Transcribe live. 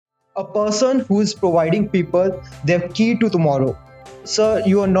a person who is providing people their key to tomorrow. Sir,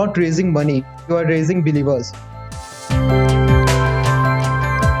 you are not raising money, you are raising believers.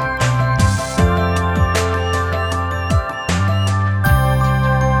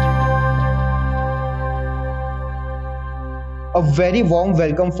 A very warm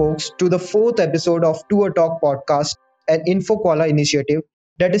welcome, folks, to the fourth episode of Tour Talk podcast, an InfoQuala initiative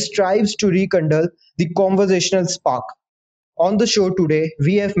that strives to rekindle the conversational spark. On the show today,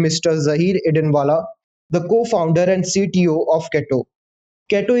 we have Mr. Zahir Edenwala, the co founder and CTO of Keto.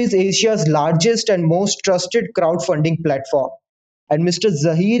 Keto is Asia's largest and most trusted crowdfunding platform. And Mr.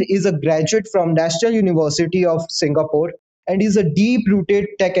 Zahir is a graduate from National University of Singapore and is a deep rooted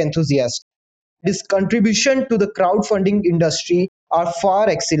tech enthusiast. His contribution to the crowdfunding industry are far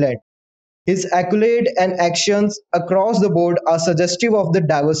excellent. His accolade and actions across the board are suggestive of the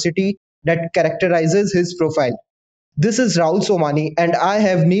diversity that characterizes his profile. This is Rahul Somani, and I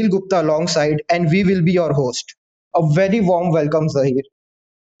have Neil Gupta alongside, and we will be your host. A very warm welcome, Zahir.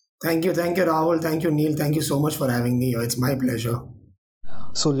 Thank you, Rahul. Thank you, Neil. Thank you so much for having me here. It's my pleasure.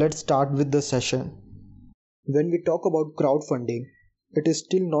 So let's start with the session. When we talk about crowdfunding, it is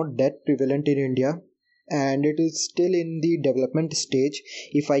still not that prevalent in India and it is still in the development stage,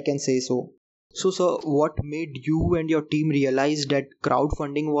 if I can say so. So, sir, what made you and your team realize that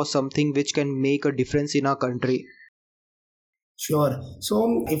crowdfunding was something which can make a difference in our country? Sure.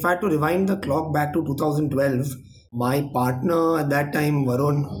 So, if I had to rewind the clock back to 2012, my partner at that time,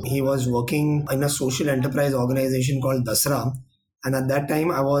 Varun, he was working in a social enterprise organization called Dasra. And at that time,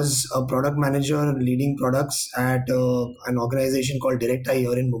 I was a product manager leading products at an organization called Directai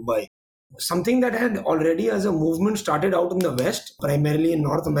here in Mumbai. Something that had already as a movement started out in the West, primarily in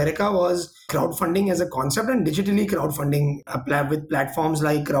North America, was crowdfunding as a concept and digitally crowdfunding with platforms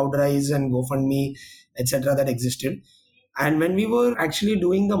like CrowdRise and GoFundMe, etc. that existed. And when we were actually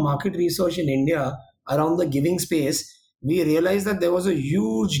doing the market research in India around the giving space, we realized that there was a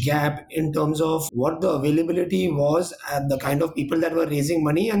huge gap in terms of what the availability was and the kind of people that were raising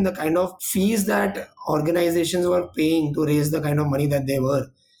money and the kind of fees that organizations were paying to raise the kind of money that they were.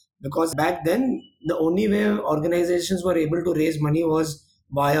 Because back then, the only way organizations were able to raise money was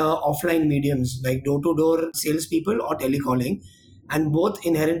via offline mediums like door-to-door salespeople or telecalling. And both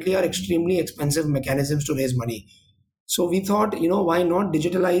inherently are extremely expensive mechanisms to raise money. So we thought, why not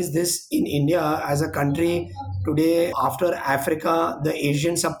digitalize this in India as a country? Today, after Africa, the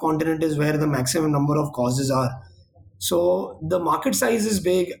Asian subcontinent is where the maximum number of causes are. So the market size is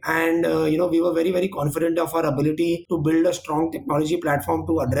big, and we were very, very confident of our ability to build a strong technology platform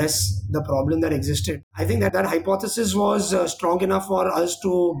to address the problem that existed. I think that hypothesis was strong enough for us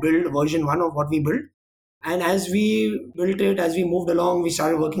to build version one of what we built. And as we built it, as we moved along, we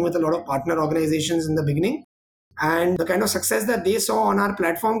started working with a lot of partner organizations in the beginning. And the kind of success that they saw on our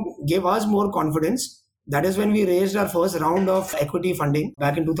platform gave us more confidence. That is when we raised our first round of equity funding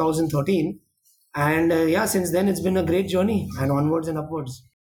back in 2013. And since then it's been a great journey and onwards and upwards.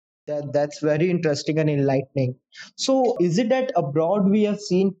 That's very interesting and enlightening. So, is it that abroad we have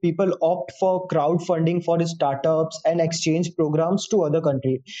seen people opt for crowdfunding for startups and exchange programs to other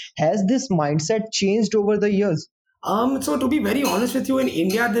countries? Has this mindset changed over the years? So to be very honest with you, in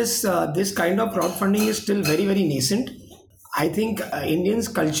India, this kind of crowdfunding is still very, very nascent. I think Indians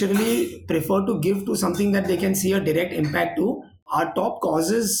culturally prefer to give to something that they can see a direct impact to. Our top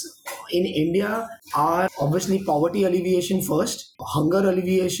causes in India are obviously poverty alleviation first, hunger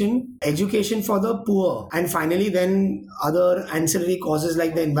alleviation, education for the poor, and finally then other ancillary causes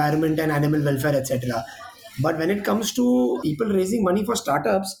like the environment and animal welfare, etc. But when it comes to people raising money for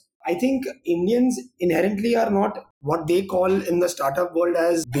startups, I think Indians inherently are not what they call in the startup world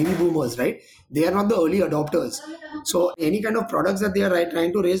as baby boomers, right? They are not the early adopters. So any kind of products that they are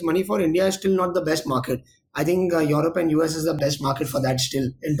trying to raise money for, India is still not the best market. I think Europe and US is the best market for that still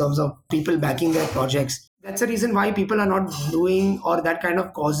in terms of people backing their projects. That's the reason why people are not doing or that kind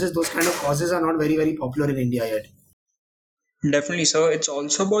of causes, those kind of causes are not very, very popular in India yet. Definitely, sir. It's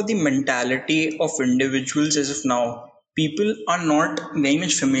also about the mentality of individuals as of now. People are not very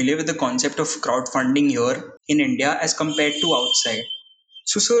much familiar with the concept of crowdfunding here in India as compared to outside.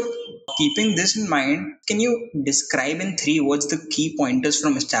 So, sir, keeping this in mind, can you describe in three words the key pointers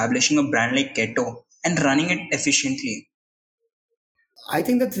from establishing a brand like Keto and running it efficiently? I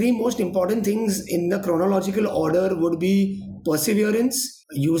think the three most important things in the chronological order would be perseverance,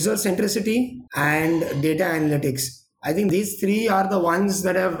 user centricity, and data analytics. I think these three are the ones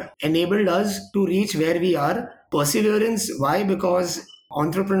that have enabled us to reach where we are. Perseverance, why? Because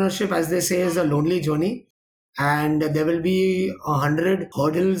entrepreneurship, as they say, is a lonely journey. and there will be 100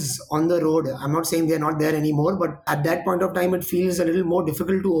 hurdles on the road. I'm not saying they're not there anymore, but at that point of time, it feels a little more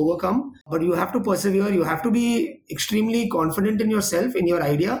difficult to overcome. But you have to persevere. You have to be extremely confident in yourself, in your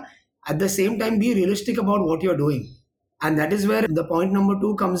idea. At the same time, be realistic about what you're doing. And that is where the point number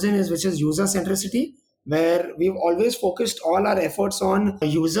two comes in, is which is user centricity, where we've always focused all our efforts on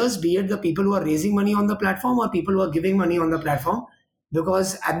users, be it the people who are raising money on the platform or people who are giving money on the platform.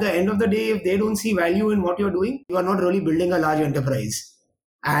 Because at the end of the day, if they don't see value in what you're doing, you are not really building a large enterprise.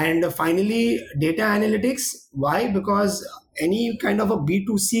 And finally, data analytics. Why? Because any kind of a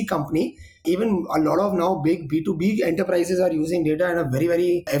B2C company, even a lot of now big B2B enterprises are using data in a very,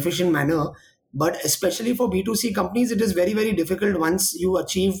 very efficient manner. But especially for B2C companies, it is very, very difficult once you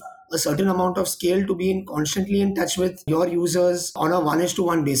achieve a certain amount of scale to be constantly in touch with your users on a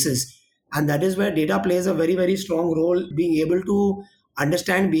 1:1 basis. And that is where data plays a very, very strong role, being able to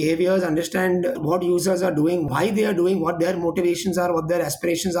understand behaviors, understand what users are doing, why they are doing, what their motivations are, what their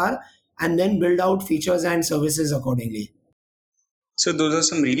aspirations are, and then build out features and services accordingly. So those are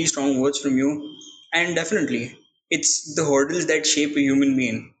some really strong words from you. And definitely, it's the hurdles that shape a human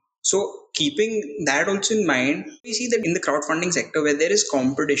being. So keeping that also in mind, we see that in the crowdfunding sector where there is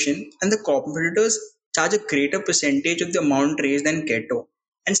competition and the competitors charge a greater percentage of the amount raised than Keto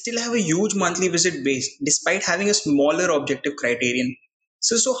and still have a huge monthly visit base despite having a smaller objective criterion.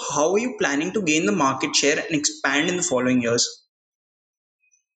 So how are you planning to gain the market share and expand in the following years?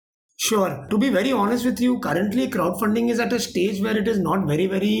 Sure. To be very honest with you, currently crowdfunding is at a stage where it is not very,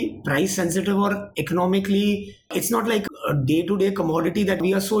 very price sensitive or economically, it's not like a day to day commodity that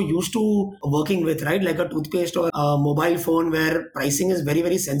we are so used to working with, right? Like a toothpaste or a mobile phone where pricing is very,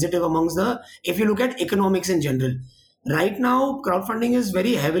 very sensitive amongst if you look at economics in general. Right now, crowdfunding is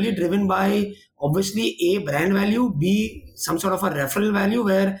very heavily driven by obviously A, brand value, B, some sort of a referral value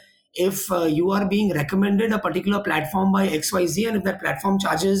where if you are being recommended a particular platform by XYZ, and if that platform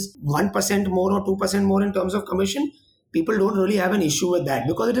charges 1% more or 2% more in terms of commission, people don't really have an issue with that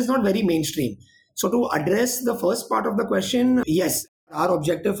because it is not very mainstream. So, to address the first part of the question, yes, our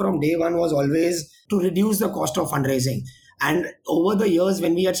objective from day one was always to reduce the cost of fundraising. And over the years,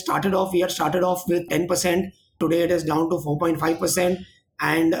 when we had started off with 10%. Today, it is down to 4.5%.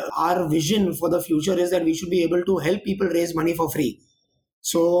 And our vision for the future is that we should be able to help people raise money for free.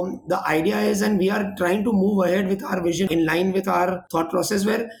 So the idea is, and we are trying to move ahead with our vision in line with our thought process,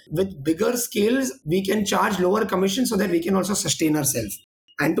 where with bigger scales, we can charge lower commission so that we can also sustain ourselves.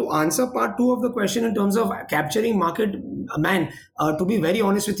 And to answer part two of the question in terms of capturing market, to be very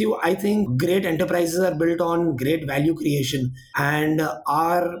honest with you, I think great enterprises are built on great value creation. And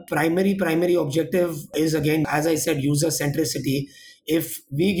our primary objective is, again, as I said, user centricity. If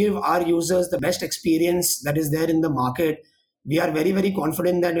we give our users the best experience that is there in the market, we are very, very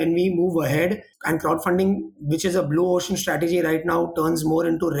confident that when we move ahead and crowdfunding, which is a blue ocean strategy right now, turns more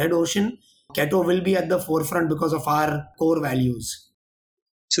into red ocean, Keto will be at the forefront because of our core values.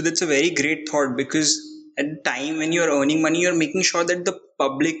 So that's a very great thought because at the time when you're earning money, you're making sure that the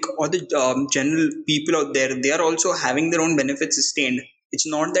public or the general people out there, they are also having their own benefits sustained. It's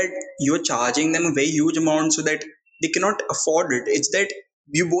not that you're charging them a very huge amount so that they cannot afford it. It's that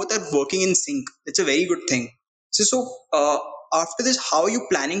you both are working in sync. It's a very good thing. So after this, how are you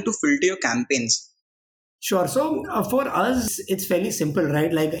planning to filter your campaigns? Sure. So for us, it's fairly simple,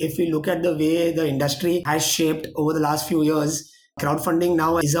 right? Like if we look at the way the industry has shaped over the last few years, crowdfunding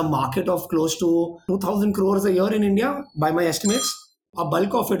now is a market of close to 2,000 crores a year in India, by my estimates. A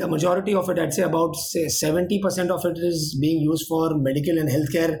bulk of it, a majority of it, I'd say about 70% of it is being used for medical and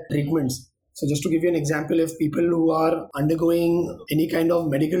healthcare treatments. So just to give you an example, if people who are undergoing any kind of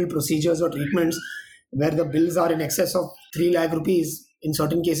medical procedures or treatments where the bills are in excess of 3 lakh rupees, in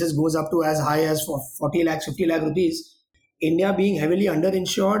certain cases goes up to as high as 40 lakhs, 50 lakh rupees. India being heavily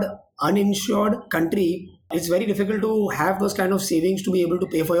underinsured, uninsured country, it's very difficult to have those kind of savings to be able to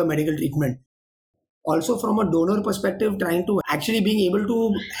pay for your medical treatment. Also from a donor perspective, trying to actually being able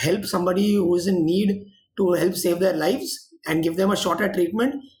to help somebody who is in need to help save their lives and give them a shot at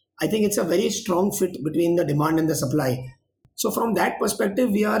treatment, I think it's a very strong fit between the demand and the supply. So from that perspective,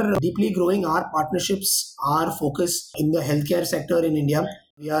 we are deeply growing our partnerships, our focus in the healthcare sector in India.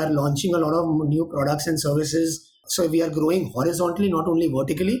 We are launching a lot of new products and services. So we are growing horizontally, not only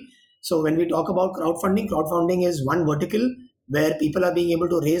vertically. So when we talk about crowdfunding is one vertical where people are being able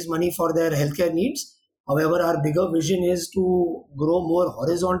to raise money for their healthcare needs. However, our bigger vision is to grow more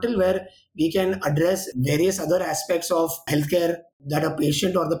horizontal, where we can address various other aspects of healthcare that a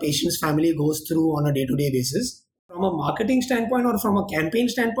patient or the patient's family goes through on a day-to-day basis. From a marketing standpoint or from a campaign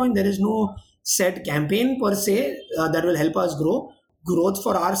standpoint, there is no set campaign per se that will help us grow. growth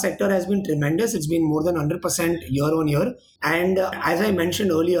for our sector has been tremendous. It's been more than 100% year on year. And as I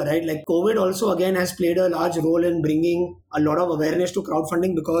mentioned earlier, right, like COVID also again has played a large role in bringing a lot of awareness to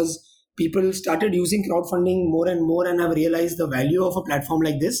crowdfunding, because people started using crowdfunding more and more and have realized the value of a platform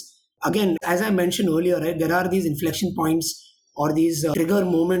like this. Again, as I mentioned earlier, right, there are these inflection points or these trigger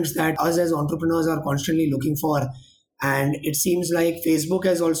moments that us as entrepreneurs are constantly looking for. And it seems like Facebook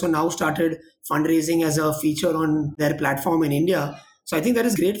has also now started fundraising as a feature on their platform in India. So I think that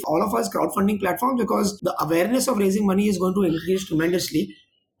is great for all of us crowdfunding platforms, because the awareness of raising money is going to increase tremendously.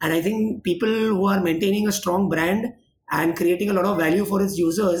 And I think people who are maintaining a strong brand and creating a lot of value for its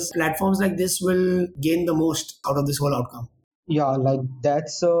users, platforms like this will gain the most out of this whole outcome. Yeah, like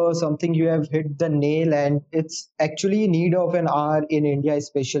that's something you have hit the nail, and it's actually need of an hour in India,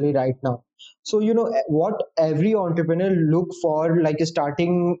 especially right now. So, what every entrepreneur look for, like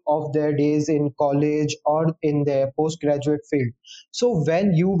starting of their days in college or in their postgraduate field. So,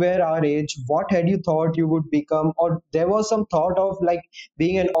 when you were our age, what had you thought you would become, or there was some thought of like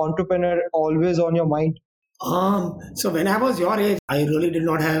being an entrepreneur always on your mind? So when I was your age, I really did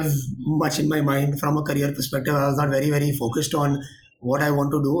not have much in my mind from a career perspective. I was not very, very focused on what I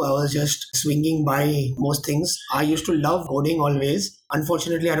want to do. I was just swinging by most things. I used to love coding always.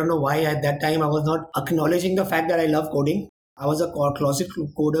 Unfortunately, I don't know why at that time I was not acknowledging the fact that I love coding. I was a closet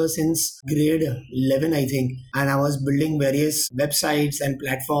coder since grade 11, I think, and I was building various websites and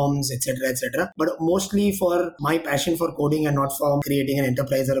platforms, etc., etc. But mostly for my passion for coding and not for creating an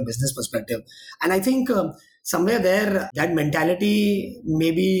enterprise or a business perspective. And I think somewhere there, that mentality,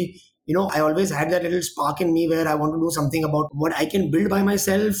 maybe, I always had that little spark in me where I want to do something about what I can build by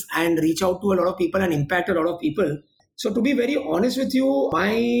myself and reach out to a lot of people and impact a lot of people. So to be very honest with you,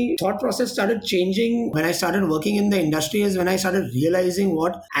 my thought process started changing when I started working in the industry, is when I started realizing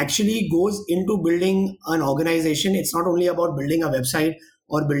what actually goes into building an organization. It's not only about building a website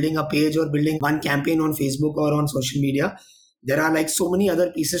or building a page or building one campaign on Facebook or on social media. There are like so many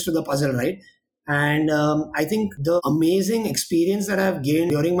other pieces to the puzzle, right? And I think the amazing experience that I've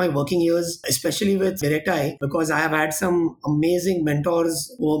gained during my working years, especially with Directai, because I have had some amazing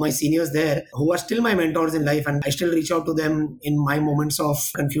mentors who are my seniors there, who are still my mentors in life, and I still reach out to them in my moments of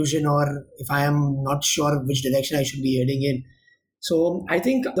confusion or if I am not sure which direction I should be heading in. So I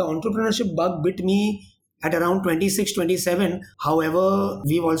think the entrepreneurship bug bit me at around 26, 27. However,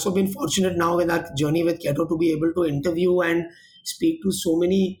 we've also been fortunate now in our journey with Keto to be able to interview and speak to so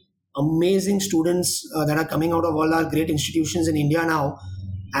many amazing students that are coming out of all our great institutions in India now.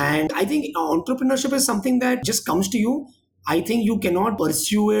 And I think entrepreneurship is something that just comes to you. I think you cannot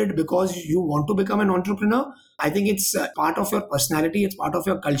pursue it because you want to become an entrepreneur. I think it's part of your personality, it's part of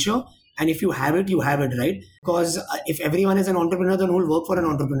your culture. And if you have it, you have it, right? Because if everyone is an entrepreneur, then who will work for an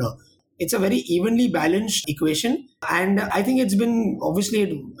entrepreneur? It's a very evenly balanced equation. And I think it's been,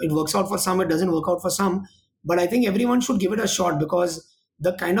 obviously, it works out for some, it doesn't work out for some. But I think everyone should give it a shot, because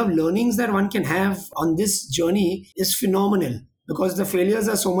the kind of learnings that one can have on this journey is phenomenal, because the failures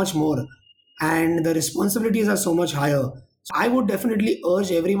are so much more and the responsibilities are so much higher. So I would definitely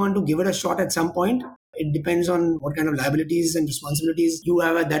urge everyone to give it a shot at some point. It depends on what kind of liabilities and responsibilities you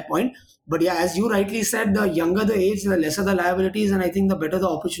have at that point. But yeah, as you rightly said, the younger the age, the lesser the liabilities, and I think the better the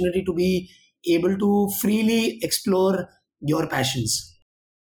opportunity to be able to freely explore your passions.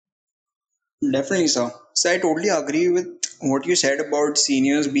 Definitely, sir. So I totally agree with what you said about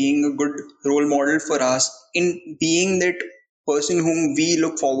seniors being a good role model for us in being that person whom we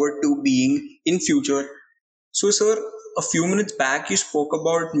look forward to being in future. So, sir, a few minutes back you spoke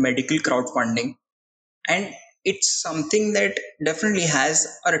about medical crowdfunding, and it's something that definitely has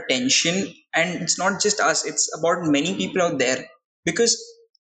our attention, and it's not just us; it's about many people out there, because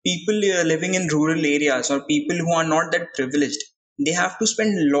people living in rural areas or people who are not that privileged, they have to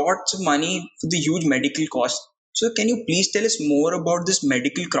spend lots of money for the huge medical costs. So can you please tell us more about this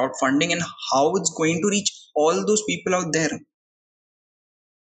medical crowdfunding and how it's going to reach all those people out there?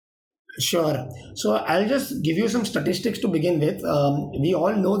 Sure. So I'll just give you some statistics to begin with. We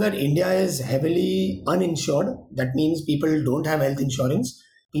all know that India is heavily uninsured. That means people don't have health insurance.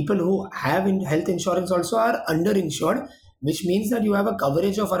 People who have health insurance also are underinsured, which means that you have a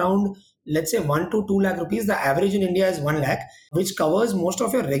coverage of around, let's say, 1 to 2 lakh rupees. The average in India is 1 lakh, which covers most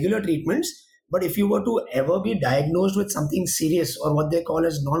of your regular treatments. But if you were to ever be diagnosed with something serious or what they call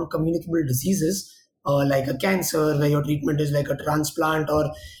as non-communicable diseases, like a cancer where your treatment is like a transplant, or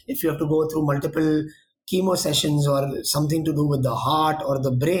if you have to go through multiple chemo sessions or something to do with the heart or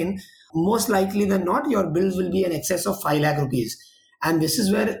the brain, most likely than not, your bills will be in excess of 5 lakh rupees. And this is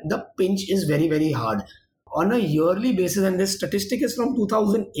where the pinch is very, very hard. On a yearly basis, and this statistic is from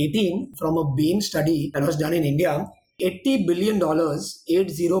 2018 from a Bain study that was done in India, $80 billion,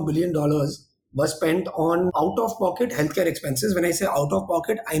 $80 billion was spent on out of pocket healthcare expenses. When I say out of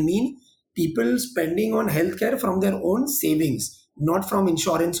pocket, I mean people spending on healthcare from their own savings, not from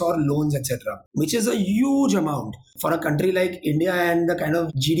insurance or loans, etc., which is a huge amount for a country like India and the kind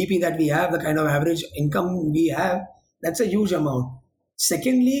of GDP that we have, the kind of average income we have. That's a huge amount.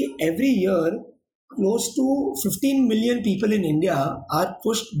 Secondly, every year, close to 15 million people in India are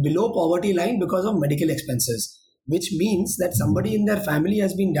pushed below poverty line because of medical expenses, which means that somebody in their family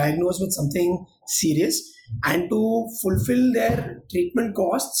has been diagnosed with something serious, and to fulfill their treatment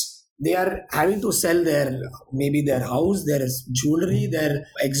costs, they are having to sell maybe their house, their jewelry, they're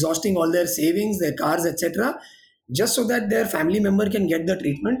exhausting all their savings, their cars, etc., just so that their family member can get the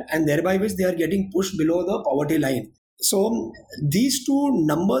treatment, and thereby which they are getting pushed below the poverty line. So these two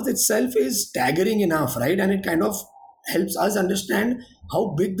numbers itself is staggering enough, right? And it kind of helps us understand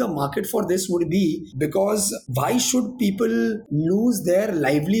how big the market for this would be, because why should people lose their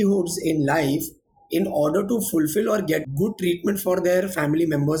livelihoods in life in order to fulfill or get good treatment for their family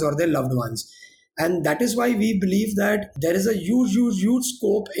members or their loved ones? And that is why we believe that there is a huge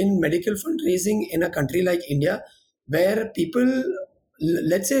scope in medical fundraising in a country like India, where people,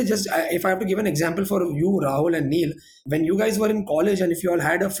 let's say, just if I have to give an example for you, Rahul and Neil, when you guys were in college and if you all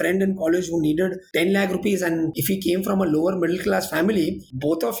had a friend in college who needed 10 lakh rupees, and if he came from a lower middle class family,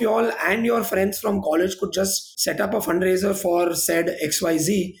 both of you all and your friends from college could just set up a fundraiser for said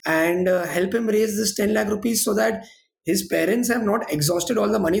XYZ and help him raise this 10 lakh rupees, so that his parents have not exhausted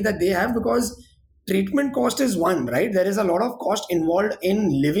all the money that they have, because treatment cost is one, right? There is a lot of cost involved in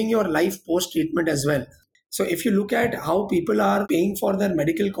living your life post treatment as well. So if you look at how people are paying for their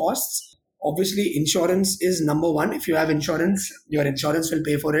medical costs, obviously insurance is number one. If you have insurance, your insurance will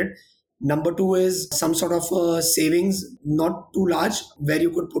pay for it. Number two is some sort of savings, not too large, where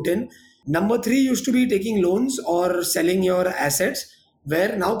you could put in. Number three used to be taking loans or selling your assets,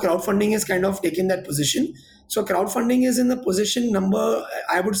 where now crowdfunding is kind of taken that position. So crowdfunding is in the position number,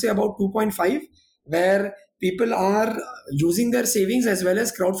 I would say about 2.5, where people are using their savings as well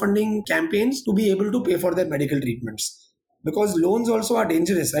as crowdfunding campaigns to be able to pay for their medical treatments. Because loans also are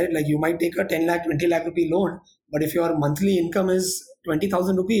dangerous, right? Like you might take a 10 lakh, 20 lakh rupee loan, but if your monthly income is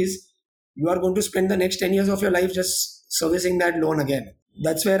 20,000 rupees, you are going to spend the next 10 years of your life just servicing that loan again.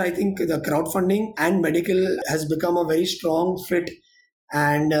 That's where I think the crowdfunding and medical has become a very strong fit.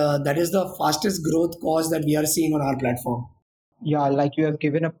 And that is the fastest growth cause that we are seeing on our platform. Yeah, like you have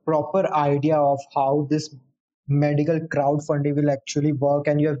given a proper idea of how this medical crowdfunding will actually work,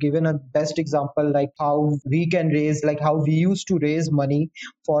 and you have given a best example like how we can raise, like how we used to raise money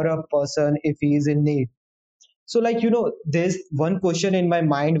for a person if he is in need. So, like, there's one question in my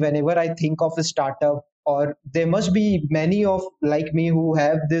mind whenever I think of a startup, or there must be many of like me who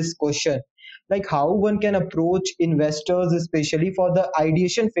have this question, like how one can approach investors, especially for the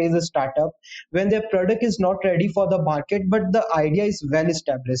ideation phase of startup, when their product is not ready for the market, but the idea is well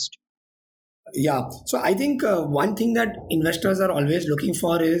established. Yeah. So I think one thing that investors are always looking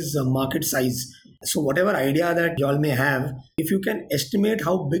for is market size. So whatever idea that y'all may have, if you can estimate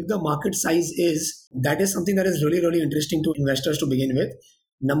how big the market size is, that is something that is really interesting to investors to begin with.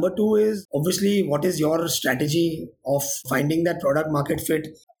 Number two is obviously what is your strategy of finding that product market fit.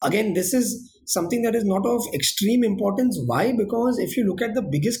 Again, this is something that is not of extreme importance. Why? Because if you look at the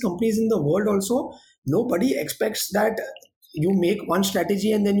biggest companies in the world also, nobody expects that you make one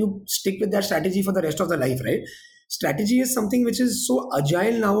strategy and then you stick with that strategy for the rest of the life, right? Strategy is something which is so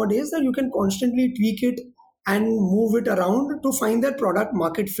agile nowadays that you can constantly tweak it and move it around to find that product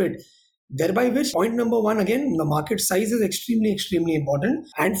market fit. Thereby which, point number one, again, the market size is extremely important.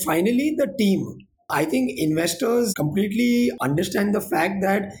 And finally, the team. I think investors completely understand the fact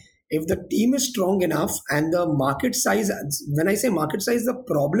that if the team is strong enough and the market size, when I say market size, the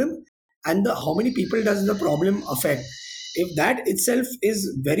problem and the how many people does the problem affect, if that itself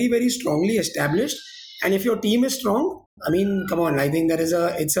is very strongly established, and if your team is strong, I mean, come on, I think it's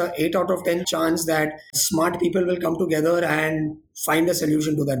a 8 out of 10 chance that smart people will come together and find a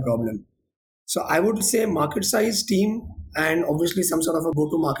solution to that problem. So I would say market size, team, and obviously some sort of a go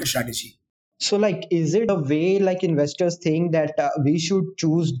to market strategy. So, like, is it a way like investors think that we should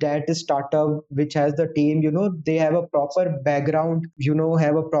choose that startup which has the team, they have a proper background,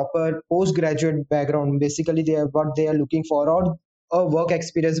 have a proper postgraduate background. Basically, they have what they are looking for, or a work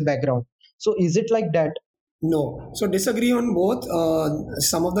experience background. So, is it like that? No. So disagree on both.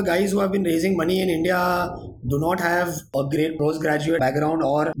 Some of the guys who have been raising money in India do not have a great postgraduate background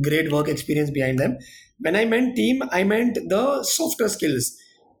or great work experience behind them. When I meant team, I meant the softer skills.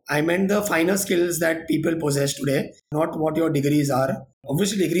 I meant the finer skills that people possess today, not what your degrees are.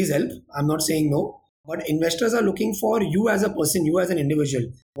 Obviously, degrees help. I'm not saying no. But investors are looking for you as a person, you as an individual.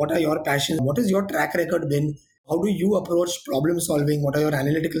 What are your passions? What is your track record been? How do you approach problem solving? What are your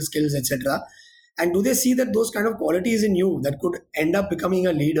analytical skills, etc.? And do they see that those kind of qualities in you that could end up becoming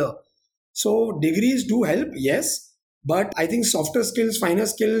a leader? So degrees do help, yes, but I think softer skills, finer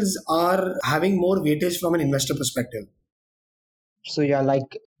skills are having more weightage from an investor perspective. So yeah,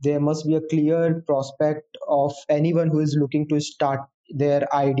 like there must be a clear prospect of anyone who is looking to start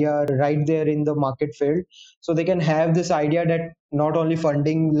their idea right there in the market field. So they can have this idea that not only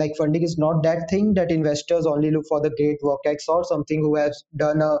funding, like funding is not that thing that investors only look for the great work-ex or something who has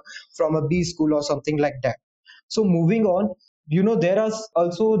done a from a B school or something like that. So moving on, there are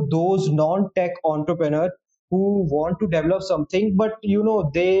also those non-tech entrepreneurs who want to develop something, but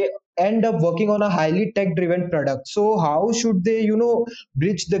they end up working on a highly tech-driven product. So how should they,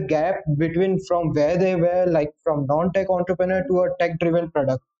 bridge the gap between from where they were, like from non-tech entrepreneur to a tech-driven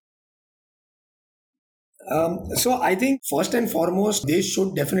product? So I think first and foremost, they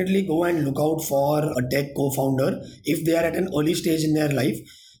should definitely go and look out for a tech co-founder if they are at an early stage in their life.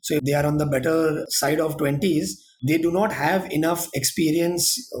 So if they are on the better side of 20s, they do not have enough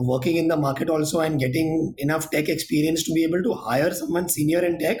experience working in the market also and getting enough tech experience to be able to hire someone senior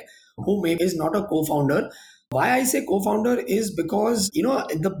in tech who maybe is not a co-founder. Why I say co-founder is because,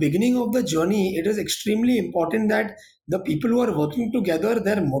 at the beginning of the journey, it is extremely important that the people who are working together,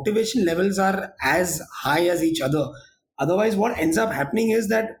 their motivation levels are as high as each other. Otherwise, what ends up happening is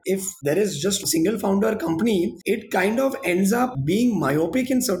that if there is just a single founder company, it kind of ends up being myopic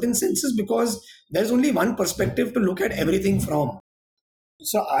in certain senses because there's only one perspective to look at everything from.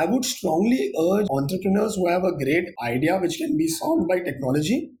 So I would strongly urge entrepreneurs who have a great idea which can be solved by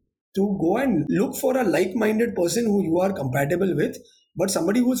technology to go and look for a like-minded person who you are compatible with, but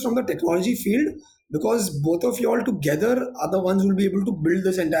somebody who's from the technology field, because both of you all together are the ones who will be able to build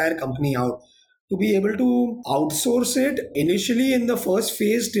this entire company out. To be able to outsource it initially in the first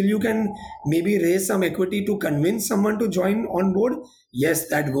phase till you can maybe raise some equity to convince someone to join on board, yes,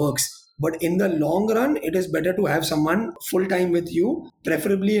 that works. But in the long run, it is better to have someone full time with you,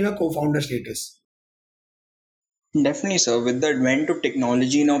 preferably in a co founder status. Definitely, sir. With the advent of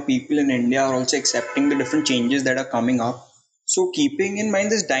technology, now people in India are also accepting the different changes that are coming up. So, keeping in mind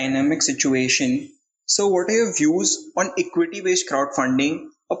this dynamic situation, so what are your views on equity based crowdfunding,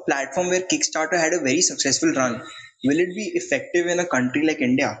 a platform where Kickstarter had a very successful run? Will it be effective in a country like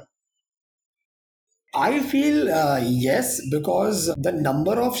India? I feel yes, because the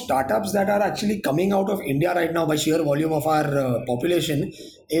number of startups that are actually coming out of India right now by sheer volume of our population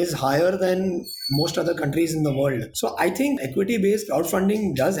is higher than most other countries in the world. So I think equity based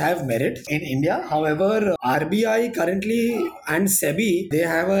crowdfunding does have merit in India. However, RBI currently and SEBI, they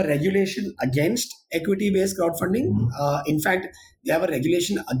have a regulation against equity based crowdfunding. In fact, they have a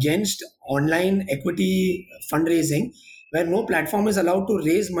regulation against online equity fundraising where no platform is allowed to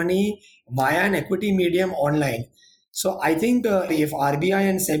raise money via an equity medium online. So I think if RBI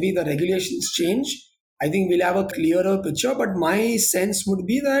and SEBI, the regulations change, I think we'll have a clearer picture. But my sense would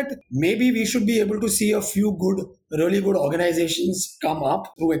be that maybe we should be able to see a few good, really good organizations come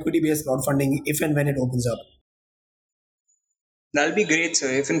up through equity based crowdfunding if and when it opens up. That'll be great,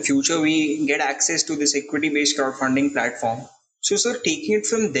 sir, if in future we get access to this equity-based crowdfunding platform. So, sir, taking it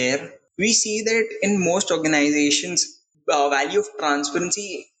from there, we see that in most organizations, the value of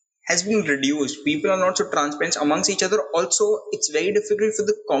transparency has been reduced. People are not so transparent amongst each other. Also, it's very difficult for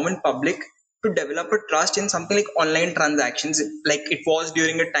the common public to develop a trust in something like online transactions, like it was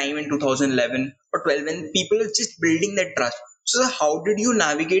during a time in 2011 or 12 when people are just building that trust. So, sir, how did you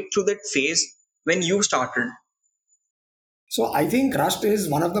navigate through that phase when you started? So I think trust is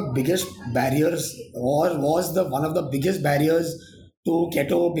one of the biggest barriers, or was the one of the biggest barriers to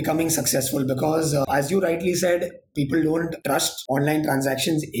Keto becoming successful, because as you rightly said, people don't trust online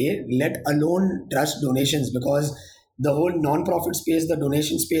transactions, let alone trust donations, because the whole non-profit space, the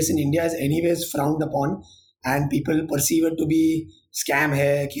donation space in India is anyways frowned upon, and people perceive it to be scam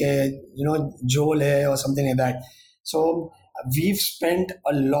hai, jhol hai or something like that. So we've spent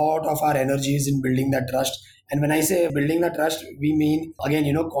a lot of our energies in building that trust. And when I say building the trust, we mean,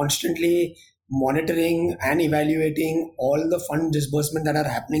 again, constantly monitoring and evaluating all the fund disbursement that are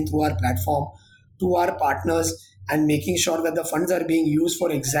happening through our platform to our partners and making sure that the funds are being used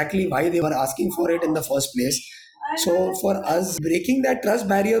for exactly why they were asking for it in the first place. So for us, breaking that trust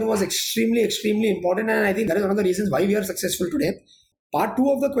barrier was extremely, extremely important. And I think that is one of the reasons why we are successful today. Part two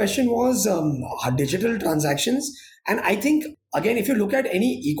of the question was digital transactions. And I think, again, if you look at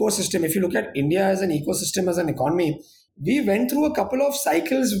any ecosystem, if you look at India as an ecosystem, as an economy, we went through a couple of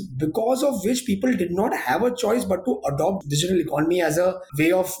cycles because of which people did not have a choice but to adopt digital economy as a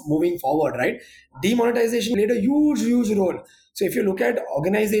way of moving forward, right? Demonetization played a huge role. So if you look at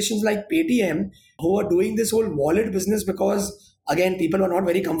organizations like Paytm who are doing this whole wallet business because again people were not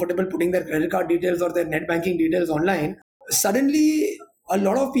very comfortable putting their credit card details or their net banking details online, suddenly a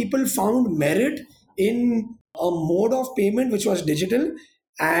lot of people found merit in a mode of payment which was digital.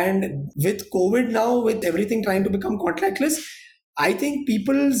 And with COVID now, with everything trying to become contactless, I think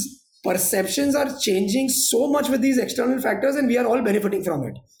people's perceptions are changing so much with these external factors, and we are all benefiting from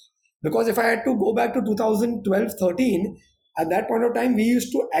it. Because if I had to go back to 2012-13, at that point of time, we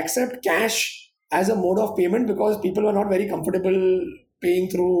used to accept cash as a mode of payment because people were not very comfortable paying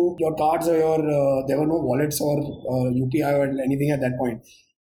through your cards or your, there were no wallets or UPI or anything at that point.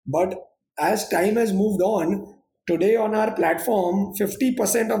 But as time has moved on, today on our platform,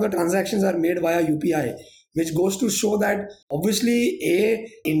 50% of the transactions are made via UPI, which goes to show that obviously,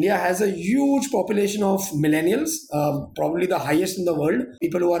 India has a huge population of millennials, probably the highest in the world,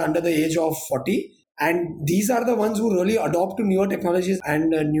 people who are under the age of 40. And these are the ones who really adopt to newer technologies and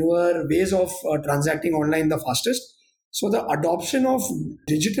newer ways of transacting online the fastest. So the adoption of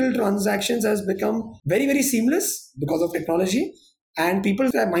digital transactions has become very seamless because of technology, and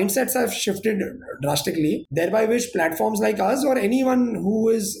people's mindsets have shifted drastically, thereby which platforms like us or anyone who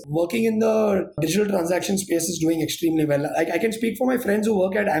is working in the digital transaction space is doing extremely well. I can speak for my friends who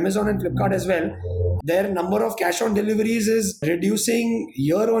work at Amazon and Flipkart as well. Their number of cash on deliveries is reducing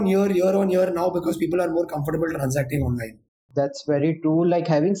year on year now because people are more comfortable transacting online. That's very true. Like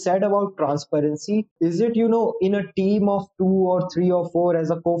having said about transparency, is it, in a team of two or three or four as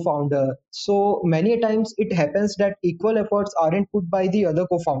a co-founder? So many times it happens that equal efforts aren't put by the other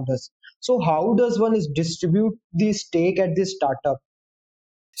co-founders. So how does one is distribute the stake at this startup?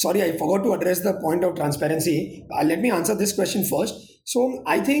 Sorry, I forgot to address the point of transparency. Let me answer this question first. So,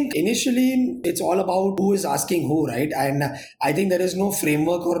 I think initially it's all about who is asking who, right? And I think there is no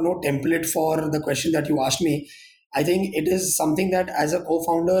framework or no template for the question that you asked me. I think it is something that as a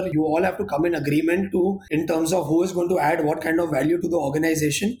co-founder, you all have to come in agreement to in terms of who is going to add what kind of value to the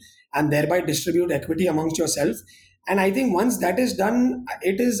organization and thereby distribute equity amongst yourself. And I think once that is done,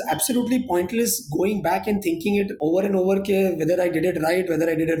 it is absolutely pointless going back and thinking it over and over, whether I did it right, whether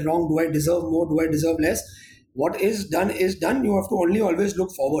I did it wrong, do I deserve more, do I deserve less. What is done is done. You have to only always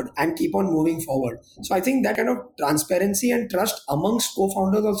look forward and keep on moving forward. So I think that kind of transparency and trust amongst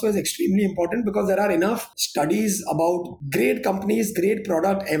co-founders also is extremely important because there are enough studies about great companies, great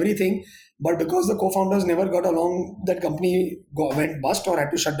product, everything. But because the co-founders never got along, that company went bust or had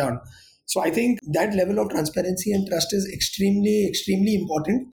to shut down. So I think that level of transparency and trust is extremely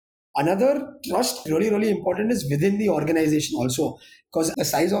important. Another trust really important is within the organization also, because the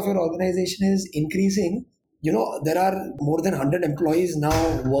size of your organization is increasing. There are more than 100 employees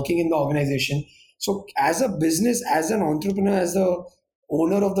now working in the organization. So as a business, as an entrepreneur, as the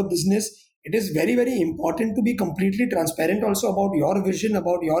owner of the business, it is very important to be completely transparent also about your vision,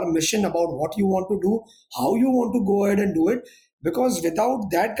 about your mission, about what you want to do, how you want to go ahead and do it. Because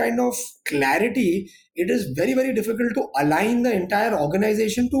without that kind of clarity, it is very difficult to align the entire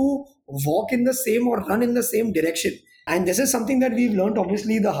organization to walk in the same or run in the same direction. And this is something that we've learned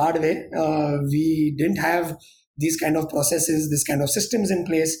obviously the hard way. We didn't have these kind of processes, this kind of systems in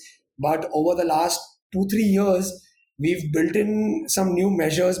place. But over the last 2-3 years, we've built in some new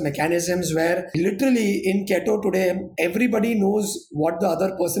measures, mechanisms where literally in Keto today, everybody knows what the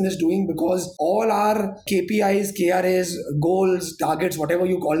other person is doing because all our KPIs, KRAs, goals, targets, whatever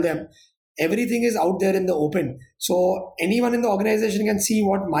you call them, everything is out there in the open. So anyone in the organization can see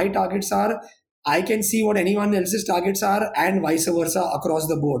what my targets are. I can see what anyone else's targets are and vice versa across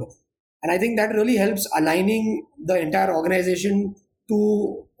the board. And I think that really helps aligning the entire organization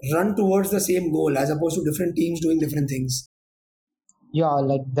to run towards the same goal as opposed to different teams doing different things. Yeah,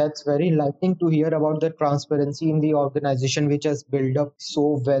 like that's very enlightening to hear about the transparency in the organization, which has built up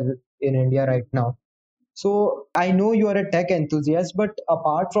so well in India right now. So I know you are a tech enthusiast, but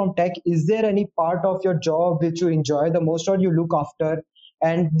apart from tech, is there any part of your job which you enjoy the most or you look after,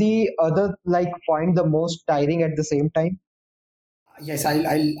 and the other like find the most tiring at the same time? Yes, I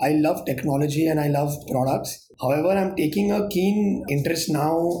love technology and I love products. However, I'm taking a keen interest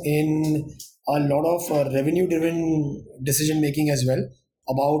now in a lot of revenue driven decision making as well.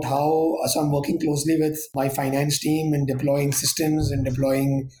 About how, so I'm working closely with my finance team in deploying systems and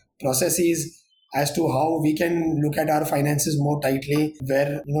deploying processes as to how we can look at our finances more tightly,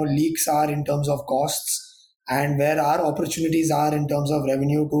 where leaks are in terms of costs and where our opportunities are in terms of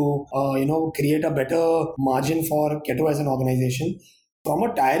revenue to create a better margin for Keto as an organization. From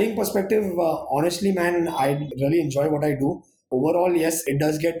a tiring perspective, honestly, man, I really enjoy what I do. Overall, yes, it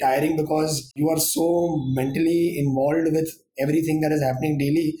does get tiring because you are so mentally involved with everything that is happening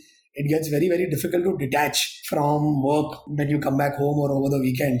daily. It gets very, very difficult to detach from work when you come back home or over the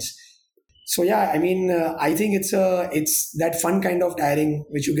weekends. So yeah, I mean, I think it's that fun kind of tiring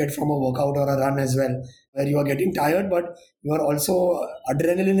which you get from a workout or a run as well, where you are getting tired, but you are also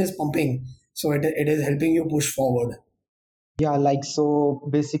adrenaline is pumping, so it is helping you push forward. Yeah, like so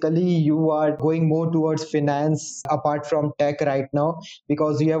basically you are going more towards finance apart from tech right now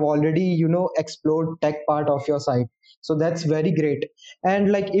because you have already, explored tech part of your side. So that's very great.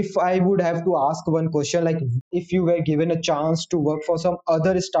 And like if I would have to ask one question, like if you were given a chance to work for some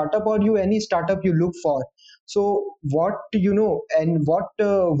other startup or you any startup you look for. So what and what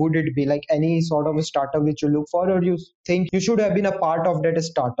would it be like any sort of a startup which you look for or you think you should have been a part of that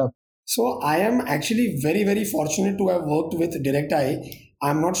startup? So I am actually very, very fortunate to have worked with Direct Eye.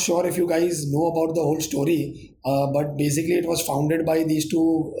 I'm not sure if you guys know about the whole story, but basically it was founded by these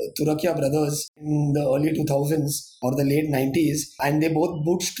two Turakia brothers in the early 2000s or the late 90s, and they both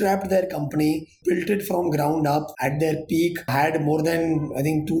bootstrapped their company, built it from ground up at their peak, had more than I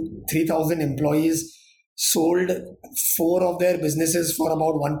think 3,000 employees, sold four of their businesses for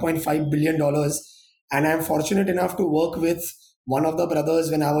about $1.5 billion, and I'm fortunate enough to work with one of the brothers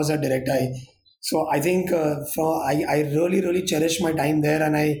when I was at Direct Eye. So I think I really really cherish my time there,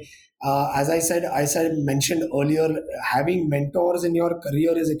 and as I said mentioned earlier, having mentors in your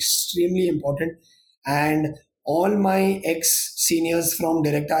career is extremely important, and all my ex seniors from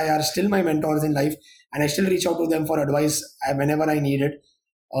Direct Eye are still my mentors in life, and I still reach out to them for advice whenever I need it.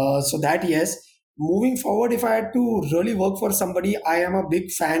 So that yes. Moving forward, if I had to really work for somebody, I am a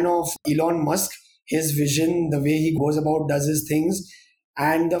big fan of Elon Musk, his vision, the way he goes about, does his things,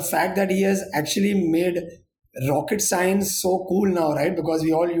 and the fact that he has actually made rocket science so cool now, right? Because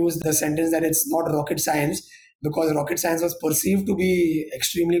we all use the sentence that it's not rocket science because rocket science was perceived to be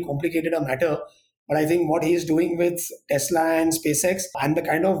extremely complicated a matter. But I think what he is doing with Tesla and SpaceX and the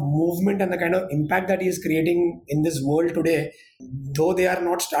kind of movement and the kind of impact that he is creating in this world today, though they are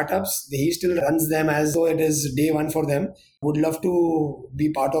not startups, he still runs them as though it is day one for them. Would love to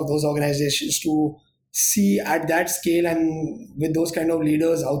be part of those organizations to see at that scale and with those kind of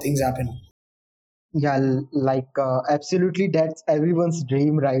leaders how things happen. Yeah, absolutely, that's everyone's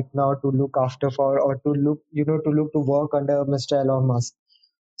dream right now to look after for or to look, to look to work under Mr. Elon Musk.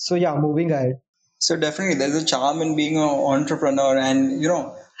 So yeah, moving ahead. So definitely there's a charm in being an entrepreneur and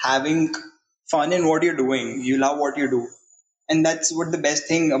having fun in what you're doing. You love what you do. And that's what the best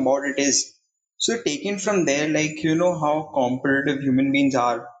thing about it is. So taken from there, like how competitive human beings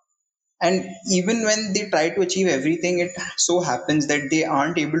are. And even when they try to achieve everything, it so happens that they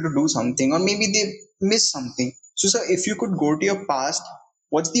aren't able to do something or maybe they miss something. So sir, if you could go to your past,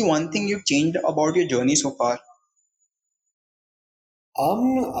 what's the one thing you've changed about your journey so far?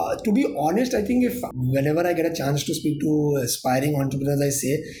 To be honest, I think if whenever I get a chance to speak to aspiring entrepreneurs, I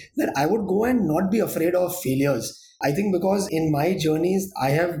say that I would go and not be afraid of failures. I think because in my journeys, I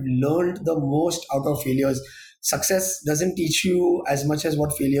have learned the most out of failures. Success doesn't teach you as much as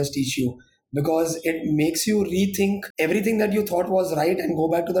what failures teach you because it makes you rethink everything that you thought was right and go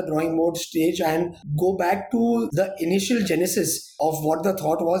back to the drawing board stage and go back to the initial genesis of what the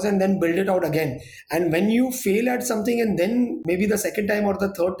thought was and then build it out again. And when you fail at something and then maybe the second time or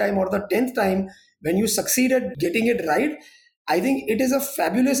the third time or the 10th time, when you succeed at getting it right, I think it is a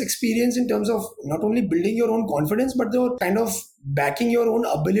fabulous experience in terms of not only building your own confidence, but the kind of backing your own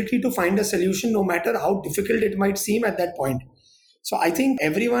ability to find a solution, no matter how difficult it might seem at that point. So I think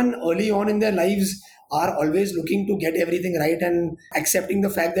everyone early on in their lives are always looking to get everything right and accepting the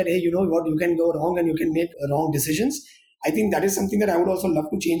fact that, hey, you know what, you can go wrong and you can make wrong decisions. I think that is something that I would also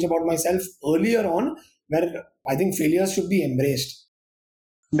love to change about myself earlier on, where I think failures should be embraced.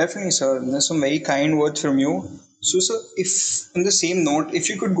 Definitely, sir. There's some very kind words from you. So, sir, if on the same note, if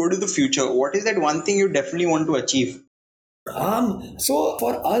you could go to the future, what is that one thing you definitely want to achieve? So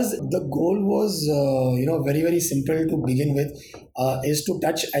for us, the goal was, very, very simple to begin with, is to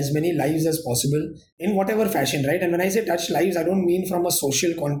touch as many lives as possible in whatever fashion, right? And when I say touch lives, I don't mean from a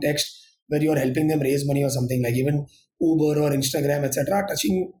social context where you're helping them raise money or something like even Uber or Instagram, etc.,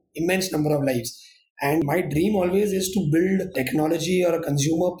 touching immense number of lives. And my dream always is to build technology or a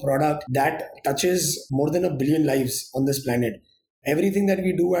consumer product that touches more than 1 billion lives on this planet. Everything that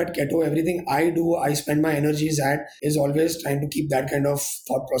we do at Keto, everything I do, I spend my energies at, is always trying to keep that kind of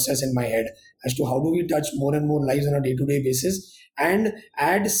thought process in my head as to how do we touch more and more lives on a day-to-day basis and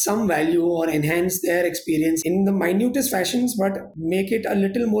add some value or enhance their experience in the minutest fashions, but make it a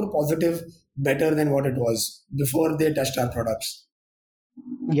little more positive, better than what it was before they touched our products.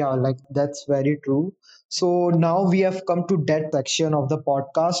 Yeah, like that's very true. So now we have come to that section of the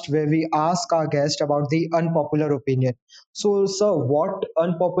podcast where we ask our guest about the unpopular opinion. So, sir, what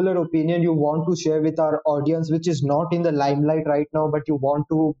unpopular opinion you want to share with our audience, which is not in the limelight right now, but you want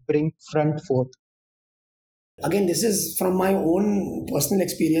to bring front forth? Again, this is from my own personal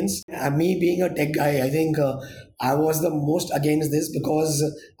experience. Me being a tech guy, I think I was the most against this because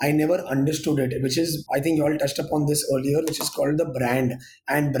I never understood it, which is, I think you all touched upon this earlier, which is called the brand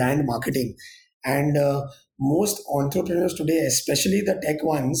and brand marketing. And most entrepreneurs today, especially the tech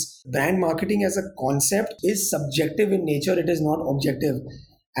ones, brand marketing as a concept is subjective in nature, it is not objective.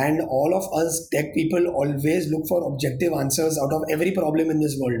 And all of us tech people always look for objective answers out of every problem in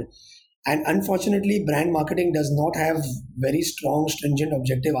this world. And unfortunately, brand marketing does not have very strong, stringent,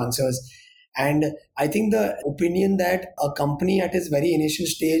 objective answers. And I think the opinion that a company at its very initial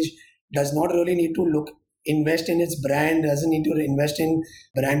stage does not really need to invest in its brand, doesn't need to invest in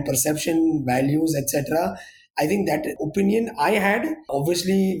brand perception, values, etc. I think that opinion I had,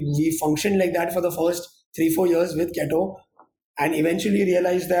 obviously, we functioned like that for the first 3-4 years with Keto, and eventually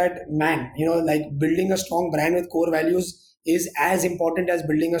realized that, man, like building a strong brand with core values is as important as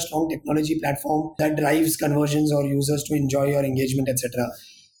building a strong technology platform that drives conversions or users to enjoy your engagement, etc.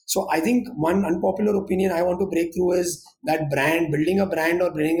 So I think one unpopular opinion I want to break through is that building a brand or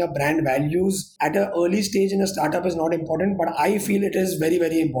building a brand values at an early stage in a startup is not important, but I feel it is very,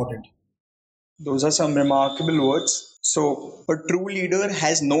 very important. Those are some remarkable words. So, a true leader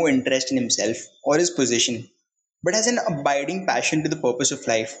has no interest in himself or his position, but has an abiding passion to the purpose of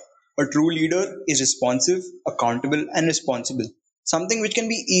life. A true leader is responsive, accountable, and responsible, something which can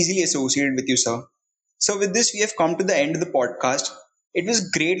be easily associated with you, sir. So, with this, we have come to the end of the podcast. It was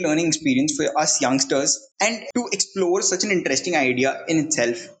a great learning experience for us youngsters and to explore such an interesting idea in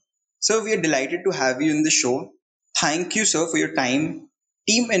itself. So, we are delighted to have you in the show. Thank you, sir, for your time.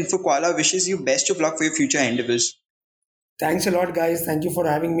 Team InfoKoala wishes you best of luck for your future endeavors. Thanks a lot, guys. Thank you for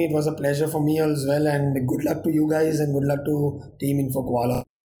having me. It was a pleasure for me as well, and good luck to you guys, and good luck to Team Info Koala.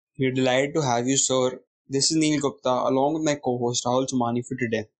 We're delighted to have you, sir. This is Neil Gupta, along with my co-host Rahul Sumani for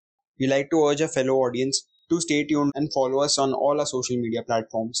today. We like to urge our fellow audience to stay tuned and follow us on all our social media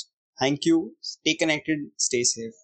platforms. Thank you. Stay connected. Stay safe.